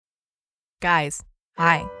Guys,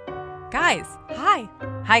 hi. Guys, hi.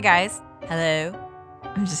 Hi, guys. Hello.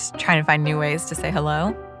 I'm just trying to find new ways to say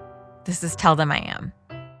hello. This is Tell Them I Am.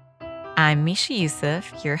 I'm Misha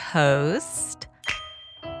Yusuf, your host.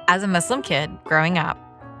 As a Muslim kid growing up,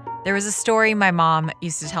 there was a story my mom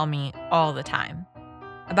used to tell me all the time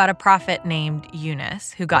about a prophet named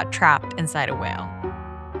Yunus who got trapped inside a whale.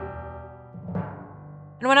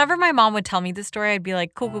 And whenever my mom would tell me this story, I'd be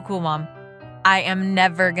like, cool, Mom. I am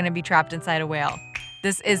never going to be trapped inside a whale.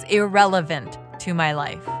 This is irrelevant to my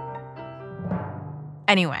life.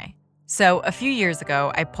 Anyway, so a few years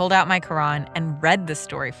ago, I pulled out my Quran and read this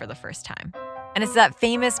story for the first time. And it's that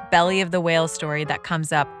famous belly of the whale story that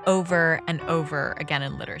comes up over and over again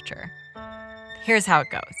in literature. Here's how it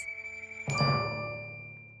goes.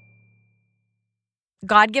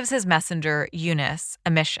 God gives his messenger, Yunus,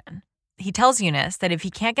 a mission. He tells Yunus that if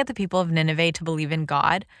he can't get the people of Nineveh to believe in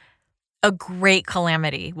God, a great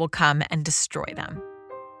calamity will come and destroy them.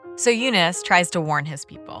 So Yunus tries to warn his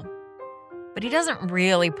people, but he doesn't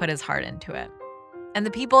really put his heart into it. And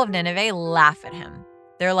the people of Nineveh laugh at him.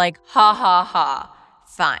 They're like, ha, ha, ha,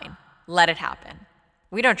 fine, let it happen.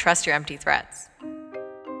 We don't trust your empty threats.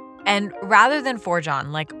 And rather than forge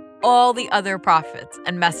on like all the other prophets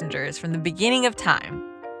and messengers from the beginning of time,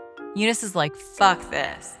 Yunus is like, fuck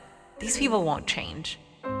this. These people won't change.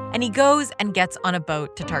 And he goes and gets on a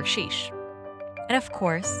boat to Tarshish. And of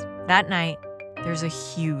course, that night, there's a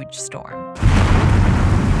huge storm.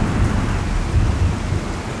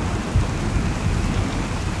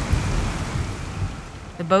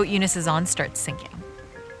 The boat Yunus is on starts sinking.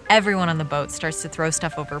 Everyone on the boat starts to throw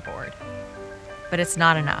stuff overboard. But it's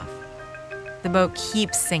not enough. The boat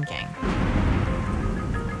keeps sinking.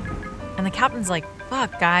 And the captain's like,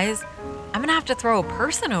 fuck, guys, I'm gonna have to throw a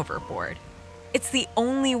person overboard. It's the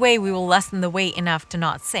only way we will lessen the weight enough to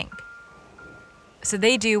not sink. So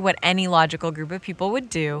they do what any logical group of people would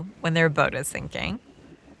do when their boat is sinking.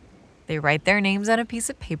 They write their names on a piece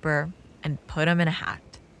of paper and put them in a hat.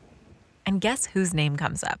 And guess whose name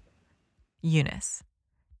comes up? Yunus.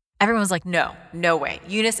 Everyone's like, no way.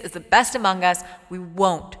 Yunus is the best among us. We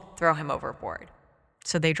won't throw him overboard.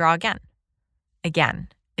 So they draw again. Again,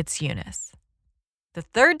 it's Yunus. The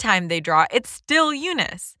third time they draw, it's still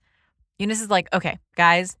Yunus. Yunus is like, okay,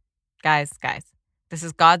 guys, this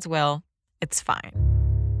is God's will. It's fine.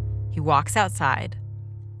 He walks outside,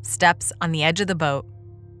 steps on the edge of the boat.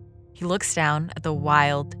 He looks down at the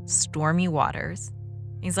wild, stormy waters.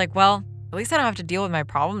 He's like, well, at least I don't have to deal with my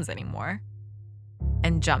problems anymore.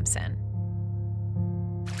 And jumps in.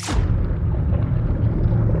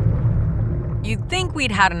 You'd think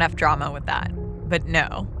we'd had enough drama with that, but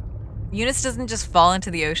no. Yunus doesn't just fall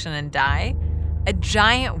into the ocean and die. A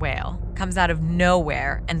giant whale comes out of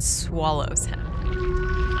nowhere and swallows him.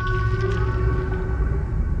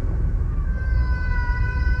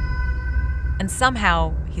 And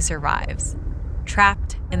somehow he survives,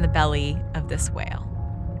 trapped in the belly of this whale.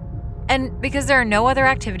 And because there are no other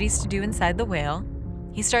activities to do inside the whale,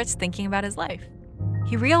 he starts thinking about his life.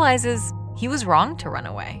 He realizes he was wrong to run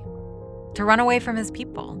away from his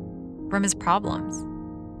people, from his problems.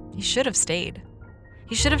 He should have stayed.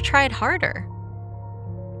 He should have tried harder.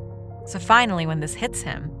 So finally, when this hits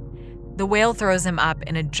him, the whale throws him up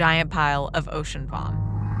in a giant pile of ocean vomit.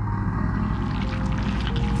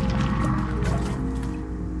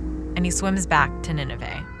 And he swims back to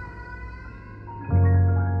Nineveh.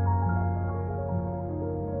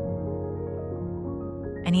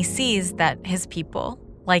 And he sees that his people,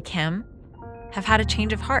 like him, have had a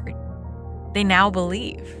change of heart. They now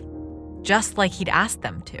believe, just like he'd asked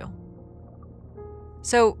them to.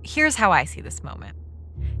 So here's how I see this moment.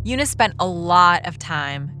 Yunus spent a lot of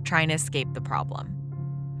time trying to escape the problem.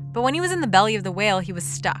 But when he was in the belly of the whale, he was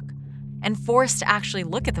stuck and forced to actually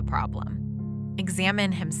look at the problem,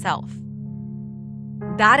 examine himself.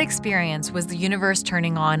 That experience was the universe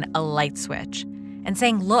turning on a light switch and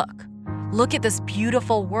saying, look at this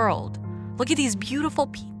beautiful world. Look at these beautiful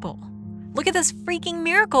people. Look at this freaking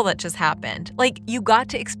miracle that just happened. Like, you got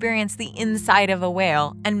to experience the inside of a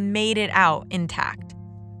whale and made it out intact.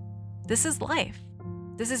 This is life.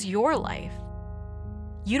 This is your life.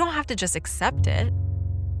 You don't have to just accept it.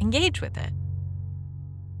 Engage with it.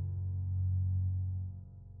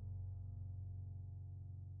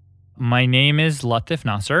 My name is Latif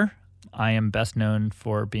Nasser. I am best known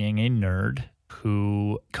for being a nerd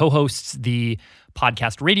who co-hosts the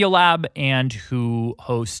podcast Radio Lab and who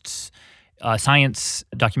hosts a science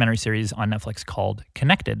documentary series on Netflix called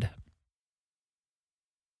Connected.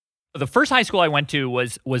 The first high school I went to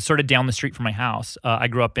was sort of down the street from my house. I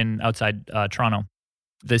grew up outside Toronto.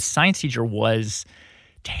 The science teacher was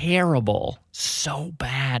terrible, so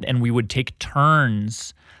bad. And we would take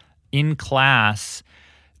turns in class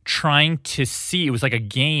trying to see, it was like a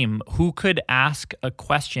game, who could ask a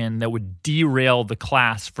question that would derail the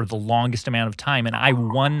class for the longest amount of time. And I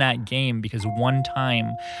won that game because one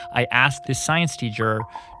time I asked this science teacher,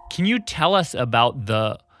 can you tell us about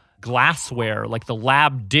the glassware, like the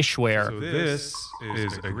lab dishware? So this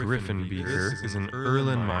is a Griffin beaker. This is an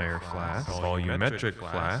Erlenmeyer flask, volumetric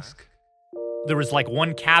flask. There was like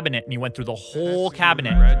one cabinet and he went through the whole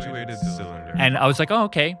cabinet. Graduated cylinder. And I was like, oh,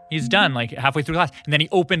 okay, he's done, like halfway through class. And then he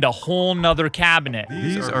opened a whole nother cabinet.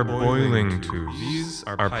 These are boiling tubes. These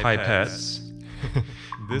are pipettes.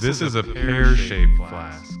 This is a pear-shaped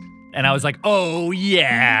flask. And I was like, oh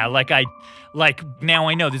yeah, now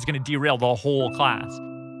I know this is gonna derail the whole class.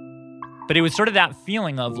 But it was sort of that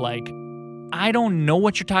feeling of like, I don't know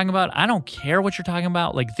what you're talking about. I don't care what you're talking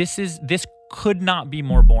about. Like this could not be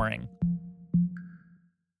more boring.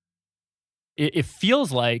 It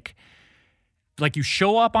feels like you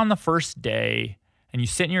show up on the first day and you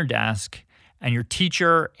sit in your desk and your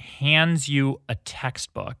teacher hands you a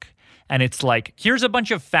textbook. And it's like, here's a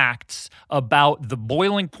bunch of facts about the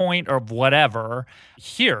boiling point of whatever.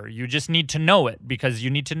 Here, you just need to know it because you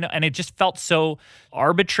need to know. And it just felt so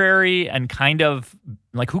arbitrary and kind of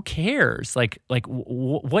like, who cares?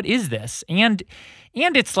 What is this? And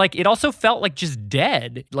it's like, it also felt like just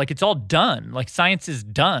dead. Like it's all done. Like science is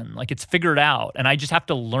done. Like it's figured out. And I just have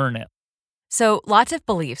to learn it. So Latif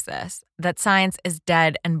believes this, that science is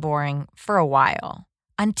dead and boring for a while,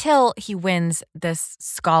 until he wins this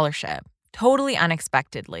scholarship, totally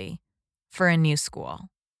unexpectedly, for a new school.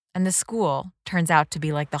 And the school turns out to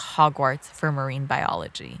be like the Hogwarts for marine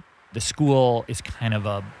biology. The school is kind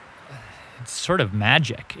of it's sort of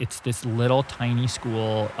magic. It's this little tiny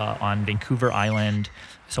school on Vancouver Island,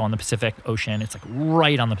 so on the Pacific Ocean. It's like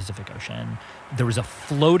right on the Pacific Ocean. There was a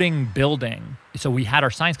floating building. So we had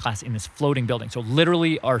our science class in this floating building. So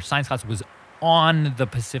literally our science class was on the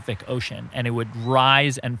Pacific Ocean, and it would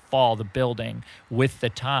rise and fall, the building, with the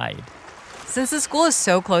tide. Since the school is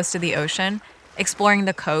so close to the ocean, exploring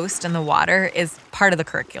the coast and the water is part of the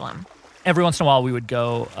curriculum. Every once in a while, we would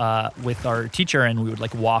go with our teacher, and we would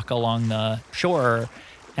like walk along the shore,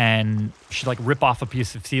 and she'd like rip off a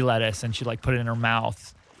piece of sea lettuce, and she'd like put it in her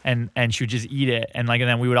mouth, and she would just eat it, and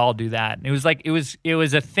then we would all do that. And it was like it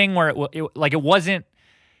was a thing where it wasn't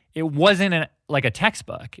like a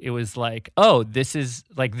textbook. It was like, oh, this is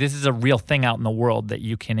a real thing out in the world that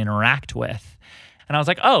you can interact with. And I was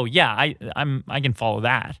like, oh yeah, I can follow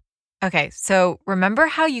that. Okay, so remember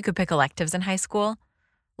how you could pick electives in high school?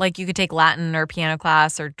 Like you could take Latin or piano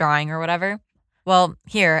class or drawing or whatever? Well,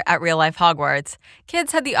 here at Real Life Hogwarts,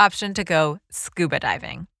 kids had the option to go scuba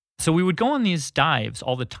diving. So we would go on these dives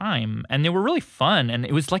all the time, and they were really fun. And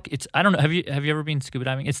it was like, I don't know, have you ever been scuba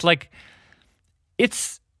diving? It's like,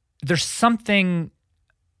 there's something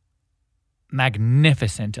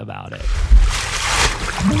magnificent about it.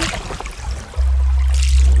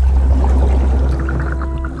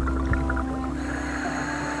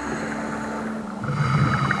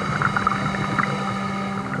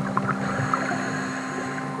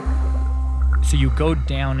 So you go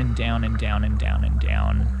down and down and down and down and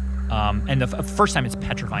down. And the first time it's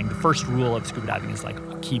petrifying. The first rule of scuba diving is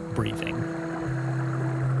like, keep breathing.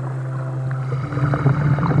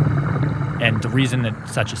 And the reason that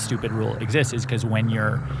such a stupid rule exists is because when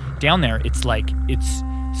you're down there, it's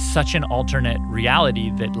such an alternate reality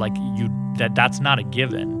that that's not a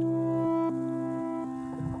given.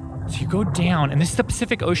 So you go down, and this is the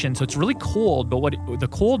Pacific Ocean, so it's really cold, but what the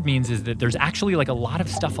cold means is that there's actually like a lot of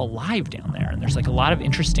stuff alive down there, and there's like a lot of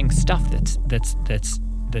interesting stuff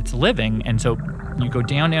that's living. And so you go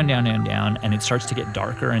down, down, down, down, down, and it starts to get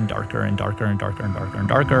darker and darker and darker and darker and darker and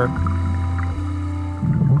darker.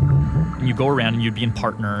 And you go around and you'd be in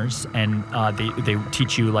partners, and they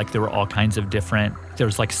teach you, like, there were all kinds of different, there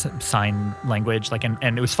was like sign language, like, and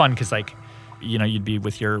it was fun because, like, you know, you'd be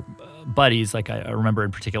with your buddies. Like I remember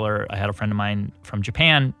in particular, I had a friend of mine from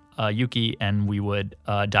Japan, Yuki, and we would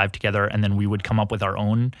dive together, and then we would come up with our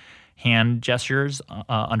own hand gestures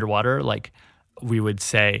underwater. Like we would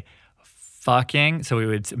say fucking, so we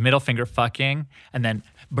would middle finger fucking, and then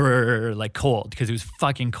brr, like cold, because it was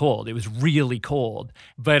fucking cold. It was really cold.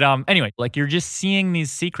 But anyway, like you're just seeing these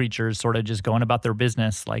sea creatures sort of just going about their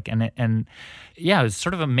business, like, and yeah, it was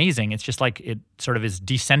sort of amazing. It's just like it sort of is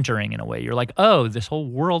decentering in a way. You're like, oh, this whole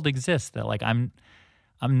world exists that like I'm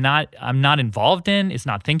not involved in. It's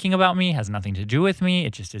not thinking about me. Has nothing to do with me.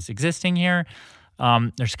 It just is existing here.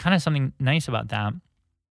 There's kind of something nice about that.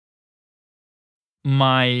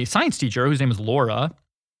 My science teacher, whose name is Laura,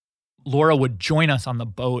 Laura would join us on the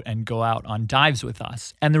boat and go out on dives with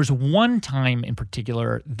us. And there's one time in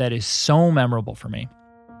particular that is so memorable for me.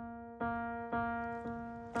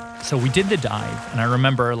 So we did the dive, and I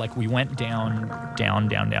remember like we went down.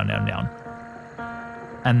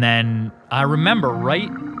 And then I remember right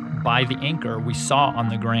by the anchor, we saw on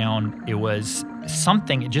the ground, it was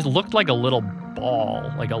something, it just looked like a little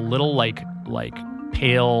ball, like a little like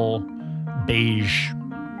pale beige,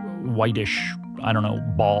 whitish, I don't know,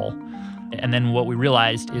 ball. And then what we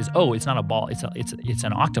realized is, oh, it's not a ball, it's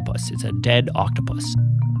an octopus. It's a dead octopus.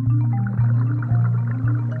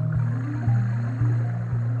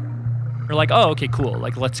 We're like, oh, okay, cool.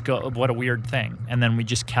 Like, let's go. What a weird thing. And then we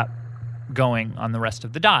just kept going on the rest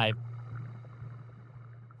of the dive.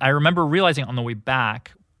 I remember realizing on the way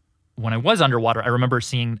back, when I was underwater, I remember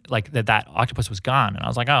seeing like that octopus was gone. And I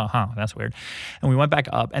was like, oh, that's weird. And we went back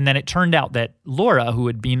up. And then it turned out that Laura, who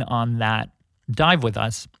had been on that dive with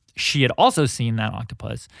us, she had also seen that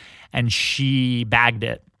octopus, and she bagged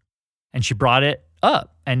it and she brought it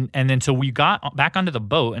up. And then so we got back onto the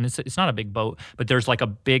boat, and it's not a big boat, but there's like a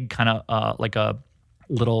big kind of like a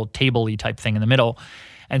little table-y type thing in the middle.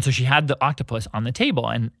 And so she had the octopus on the table,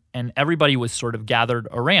 and everybody was sort of gathered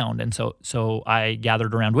around. And so I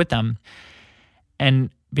gathered around with them.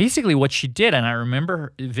 And basically what she did, and I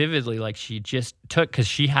remember vividly, like she just took, because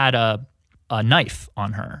she had a knife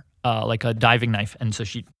on her, like a diving knife. And so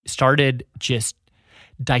she started just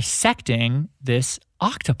dissecting this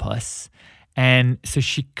octopus. And so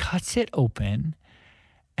she cuts it open.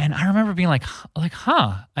 And I remember being like, I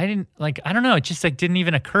don't know. It just like didn't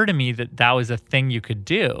even occur to me that was a thing you could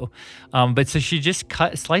do. But so she just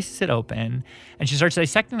slices it open, and she starts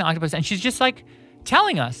dissecting the octopus, and she's just like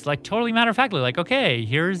telling us, like totally matter of factly, like, okay,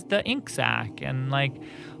 here's the ink sac, and like,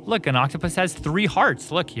 look, an octopus has 3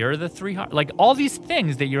 hearts. Look, here are the 3 hearts. Like all these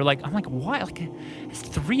things that you're like, I'm like, what? Like, it's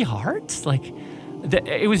 3 hearts? Like,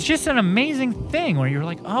 it was just an amazing thing where you're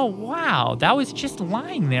like, oh, wow, that was just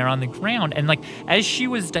lying there on the ground. And like, as she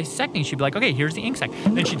was dissecting, she'd be like, okay, here's the ink sac.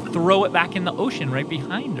 And then she'd throw it back in the ocean right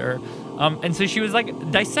behind her. And so she was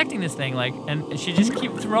like dissecting this thing, like, and she'd just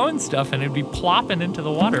keep throwing stuff, and it'd be plopping into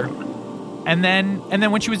the water. And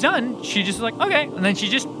then when she was done, she just was like, okay. And then she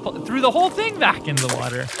just threw the whole thing back into the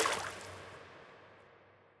water.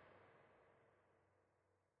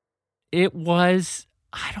 It was,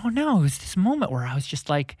 I don't know, it was this moment where I was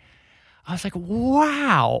like,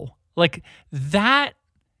 wow, like that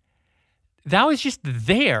was just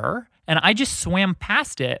there, and I just swam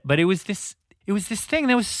past it, but it was this thing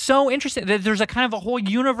that was so interesting that there's a kind of a whole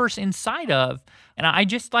universe inside of, and I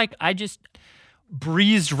just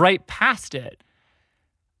breezed right past it,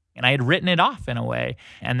 and I had written it off in a way,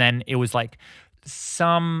 and then it was like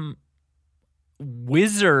some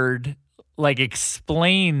wizard like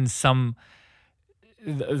explains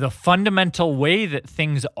the fundamental way that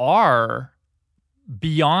things are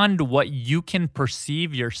beyond what you can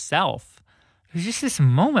perceive yourself. It was just this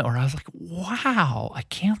moment where I was like, wow, I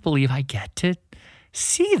can't believe I get to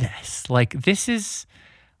see this. Like, this is,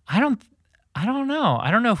 I don't know. I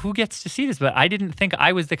don't know who gets to see this, but I didn't think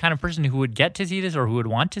I was the kind of person who would get to see this or who would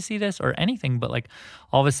want to see this or anything. But like,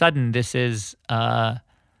 all of a sudden, this is, like,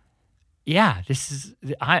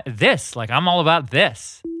 I'm all about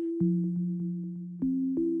this.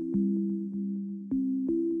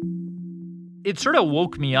 It sort of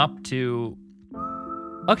woke me up to,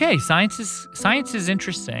 okay, science is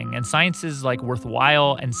interesting, and science is like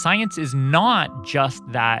worthwhile, and science is not just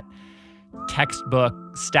that textbook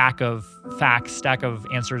stack of facts, stack of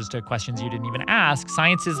answers to questions you didn't even ask.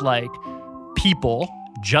 Science is like people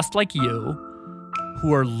just like you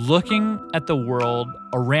who are looking at the world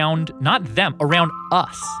around, not them, around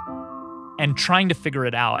us, and trying to figure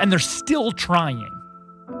it out, and they're still trying.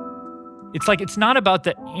 It's like, it's not about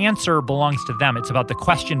the answer belongs to them. It's about the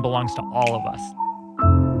question belongs to all of us.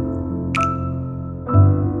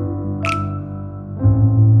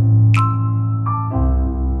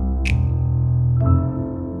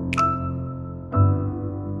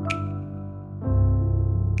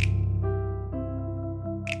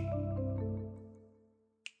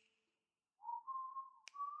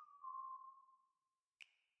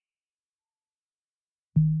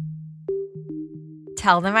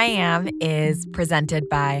 Tell Them I Am is presented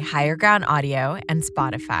by Higher Ground Audio and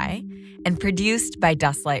Spotify and produced by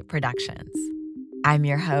Dustlight Productions. I'm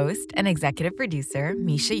your host and executive producer,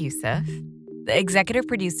 Misha Youssef. The executive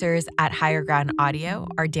producers at Higher Ground Audio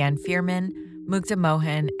are Dan Fierman, Mukta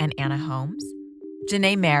Mohan, and Anna Holmes.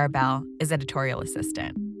 Janae Maribel is editorial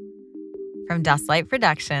assistant. From Dustlight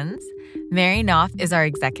Productions, Mary Knopf is our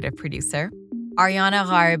executive producer. Ariana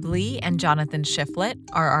Gharibli and Jonathan Shiflett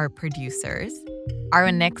are our producers.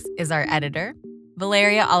 Arwen Nix is our editor.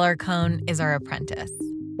 Valeria Alarcon is our apprentice.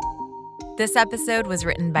 This episode was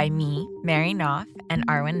written by me, Mary Knopf, and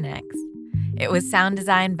Arwen Nix. It was sound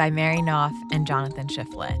designed by Mary Knopf and Jonathan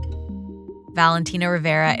Shiflett. Valentina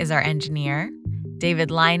Rivera is our engineer. David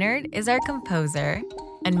Leinard is our composer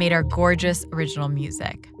and made our gorgeous original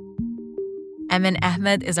music. Emin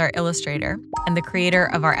Ahmed is our illustrator and the creator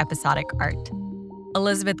of our episodic art.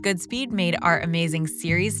 Elizabeth Goodspeed made our amazing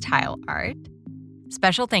series tile art.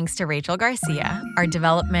 Special thanks to Rachel Garcia, our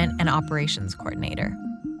development and operations coordinator.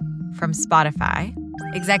 From Spotify,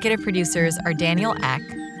 executive producers are Daniel Eck,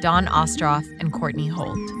 Dawn Ostroff, and Courtney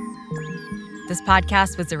Holt. This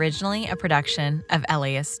podcast was originally a production of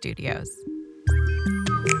LAist Studios.